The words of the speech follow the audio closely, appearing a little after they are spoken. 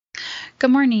Good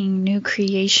morning, New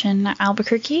Creation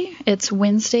Albuquerque. It's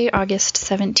Wednesday, August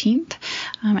 17th,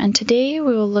 and today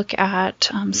we will look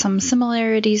at some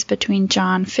similarities between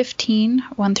John 15,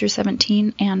 1 through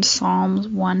 17, and Psalms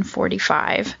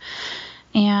 145.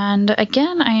 And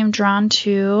again, I am drawn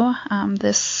to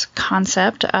this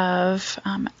concept of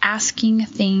asking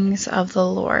things of the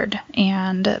Lord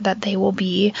and that they will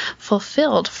be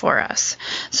fulfilled for us.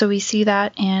 So we see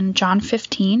that in John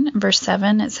 15, verse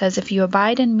 7. It says, "If you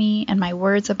abide in me and my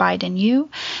words abide in you,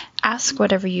 ask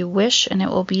whatever you wish, and it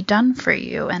will be done for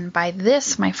you. And by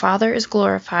this my Father is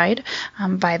glorified,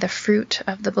 by the fruit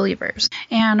of the believers."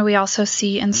 And we also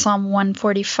see in Psalm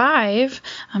 145,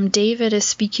 David is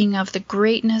speaking of the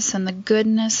greatness and the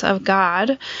goodness of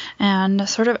God, and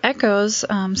sort of echoes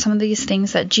some of these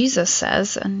things that Jesus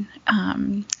says. And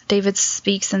David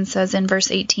speaks and says in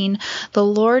verse 18, "The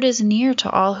Lord is near to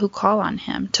all who call on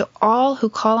him, to all who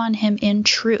call on him in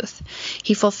truth.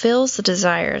 He fulfills the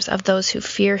desires of those who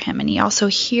fear him, and he also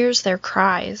hears their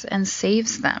cries and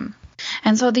saves them."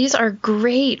 And so these are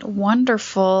great,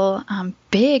 wonderful,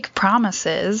 big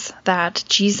promises that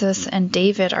Jesus and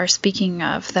David are speaking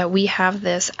of, that we have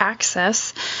this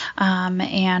access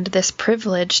and this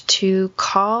privilege to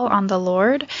call on the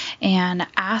Lord and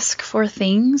ask for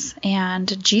things.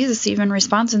 And Jesus even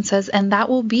responds and says, "And that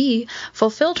will be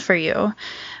fulfilled for you."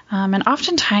 And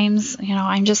oftentimes,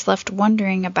 I'm just left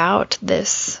wondering about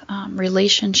this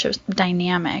relationship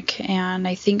dynamic. And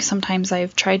I think sometimes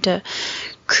I've tried to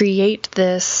create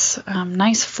this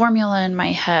nice formula in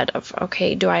my head of,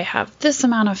 okay, do I have this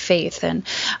amount of faith? And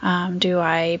do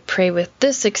I pray with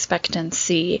this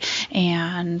expectancy?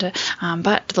 And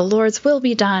but the Lord's will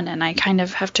be done. And I kind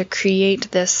of have to create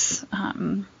this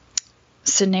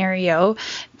scenario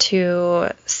to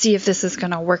see if this is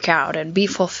going to work out and be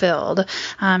fulfilled.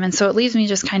 And so it leaves me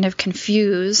just kind of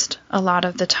confused a lot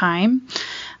of the time.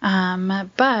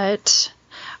 But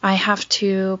I have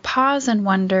to pause and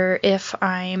wonder if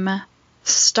I'm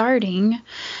starting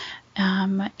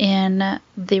in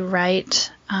the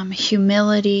right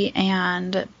humility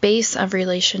and base of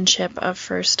relationship of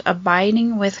first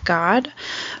abiding with God,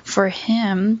 for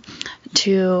Him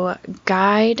to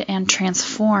guide and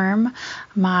transform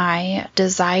my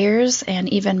desires and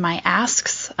even my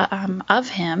asks of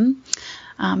Him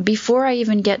before I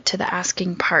even get to the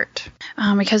asking part.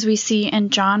 Because we see in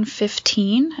John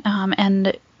 15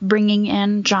 and bringing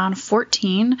in John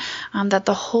 14, that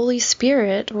the Holy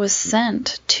Spirit was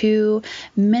sent to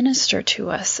minister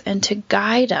to us and to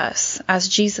guide us as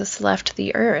Jesus left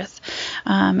the earth.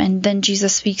 And then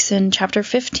Jesus speaks in chapter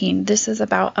 15. This is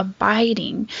about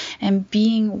abiding and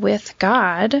being with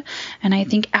God. And I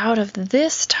think out of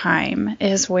this time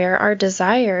is where our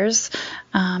desires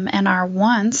and our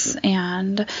wants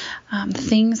and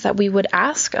things that we would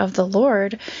ask of the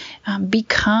Lord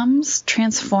becomes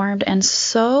transformed and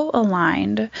so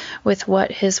aligned with what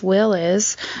His will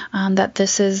is, that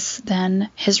this is then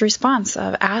His response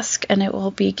of ask and it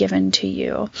will be given to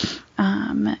you.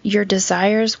 Your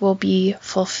desires will be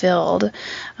fulfilled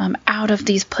out of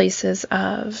these places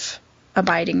of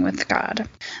abiding with God.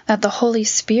 That the Holy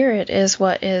Spirit is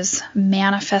what is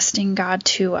manifesting God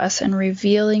to us and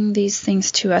revealing these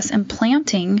things to us and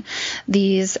planting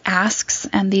these asks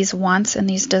and these wants and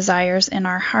these desires in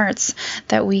our hearts,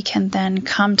 that we can then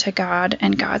come to God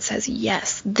and God says,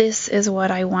 "Yes, this is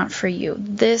what I want for you.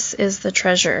 This is the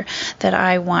treasure that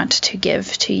I want to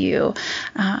give to you.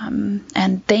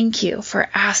 And thank you for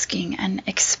asking and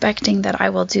expecting that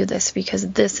I will do this, because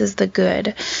this is the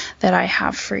good that I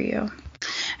have for you."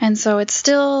 And so it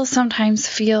still sometimes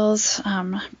feels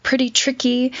pretty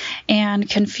tricky and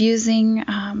confusing,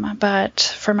 but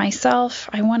for myself,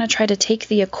 I want to try to take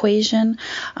the equation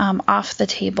off the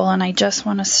table, and I just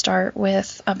want to start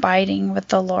with abiding with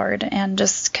the Lord and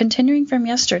just continuing from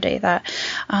yesterday, that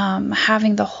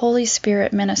having the Holy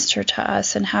Spirit minister to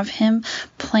us and have Him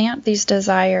plant these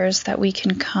desires, that we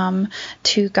can come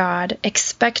to God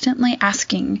expectantly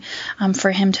asking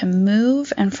for Him to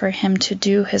move and for Him to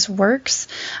do His works.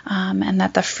 And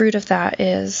that the fruit of that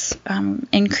is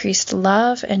increased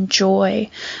love and joy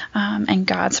and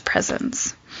God's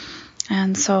presence.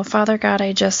 And so, Father God,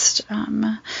 I just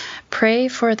pray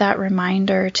for that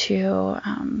reminder to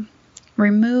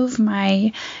remove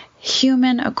my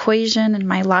human equation and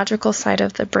my logical side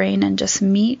of the brain and just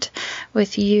meet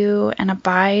with you and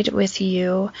abide with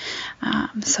you,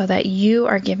 so that you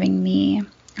are giving me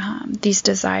these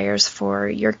desires for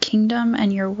your kingdom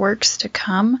and your works to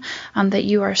come, that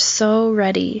you are so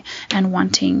ready and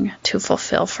wanting to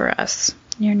fulfill for us.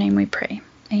 In your name we pray.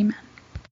 Amen.